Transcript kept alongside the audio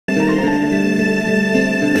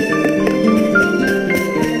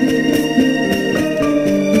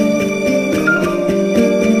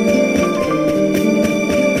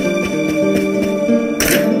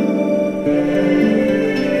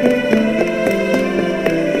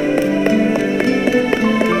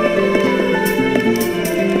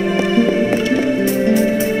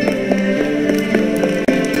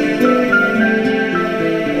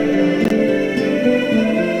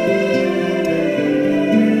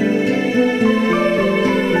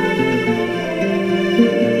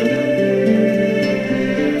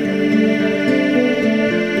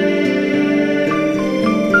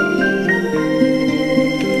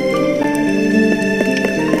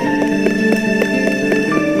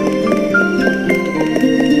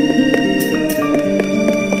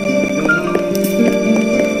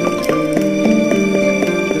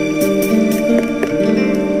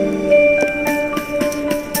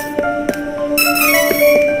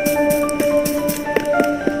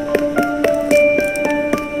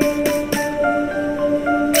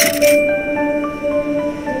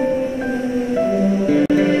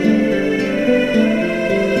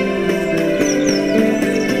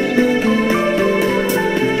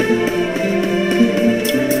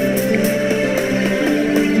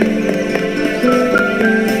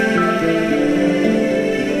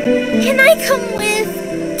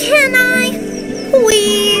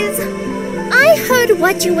heard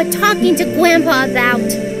what you were talking to Grandpa about.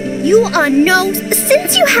 You are no...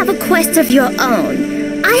 Since you have a quest of your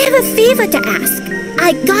own, I have a favor to ask.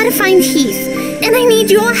 I gotta find Heath, and I need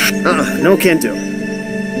your help. No can do.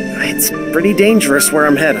 It's pretty dangerous where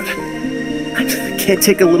I'm headed. I can't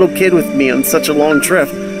take a little kid with me on such a long trip.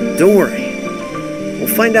 Don't worry. We'll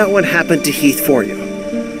find out what happened to Heath for you.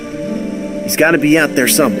 He's gotta be out there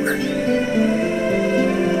somewhere.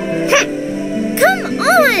 Come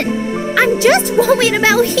on! I'm just worried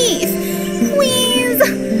about Heath. Please.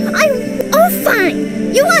 Oh,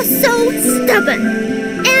 fine. You are so stubborn.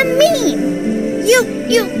 And mean.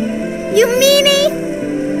 You meanie?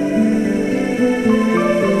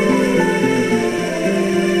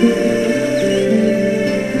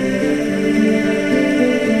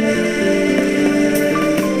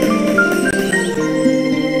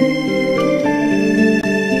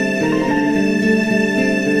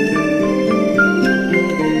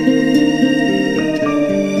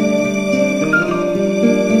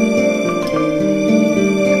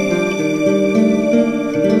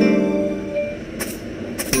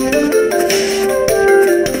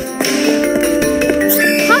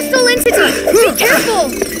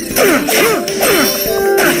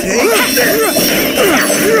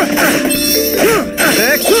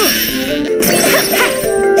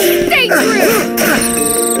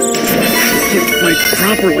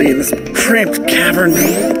 Properly in this cramped cavern.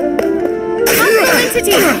 Hostile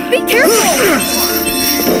entity! Be careful!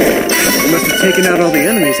 We must have taken out all the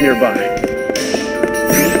enemies nearby.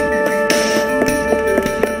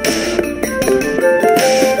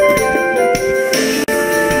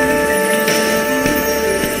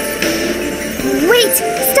 Wait!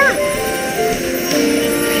 Stop!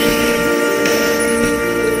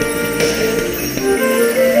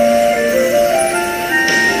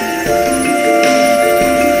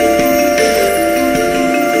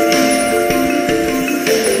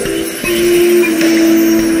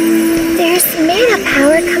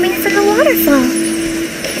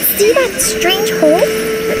 See that strange hole?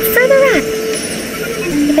 Further up.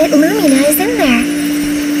 I bet Lumina is in there.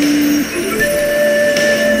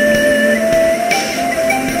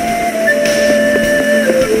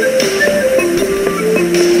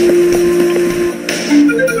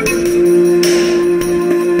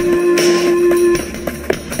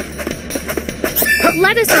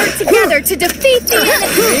 Let us work together to defeat the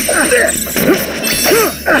enemy!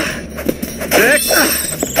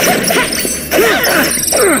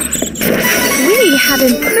 We have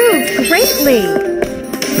improved greatly.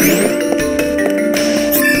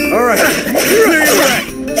 All right, clear your way.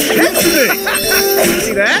 Into me.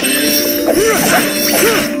 See that?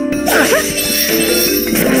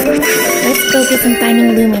 Let's focus on finding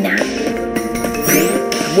Lumina.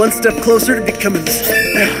 One step closer to becoming faster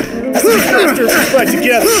if we fight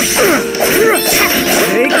together.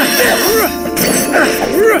 Take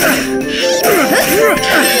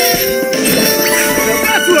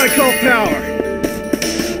That's what I call power!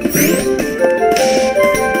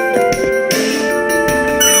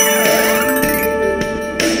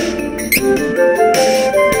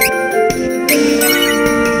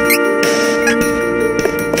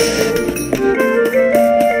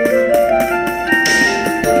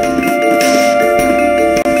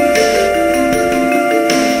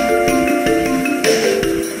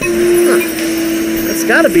 That's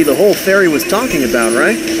gotta be the hole Fairy was talking about,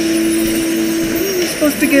 right?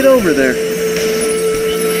 Supposed to get over there.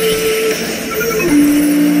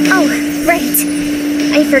 Oh, right.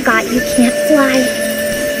 I forgot you can't fly.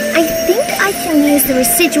 I think I can use the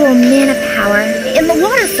residual mana power in the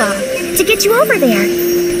waterfall to get you over there.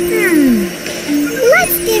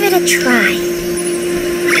 Let's give it a try.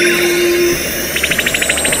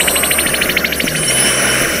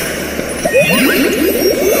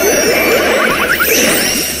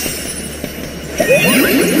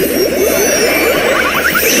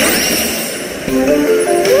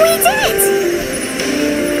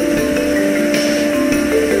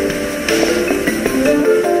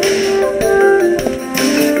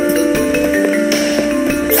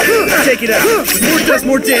 Take it out. More does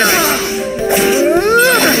more damage.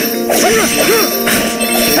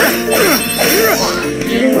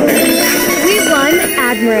 We won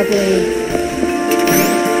admirably.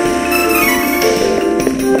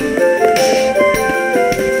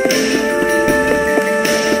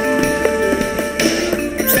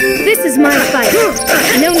 This is my fight.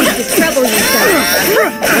 No need to trouble yourself.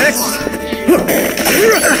 Next.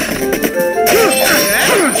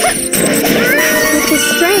 With this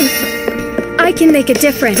strength, I can make a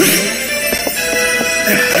difference.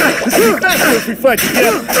 This will be faster if we fight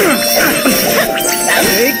together.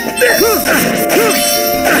 Take this.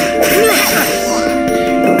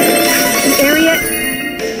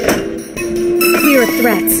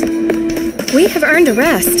 threats. We have earned a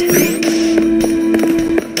rest.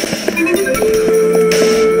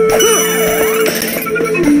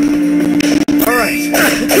 All right,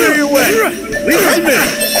 clear your way. Leave us a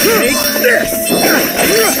minute. Take this.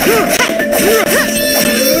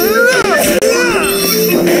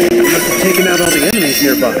 Must have taken out all the enemies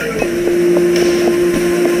nearby.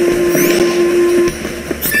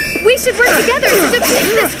 We should work together to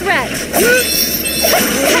defeat this threat!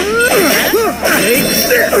 Take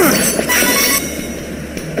this!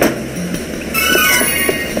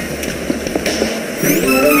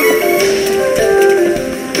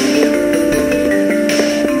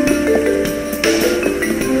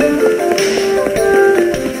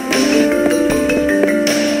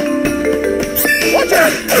 Watch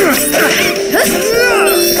out!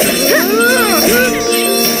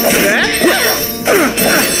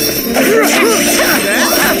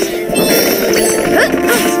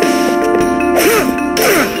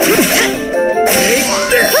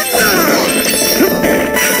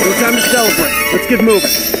 No time to celebrate. Let's get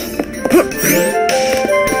moving.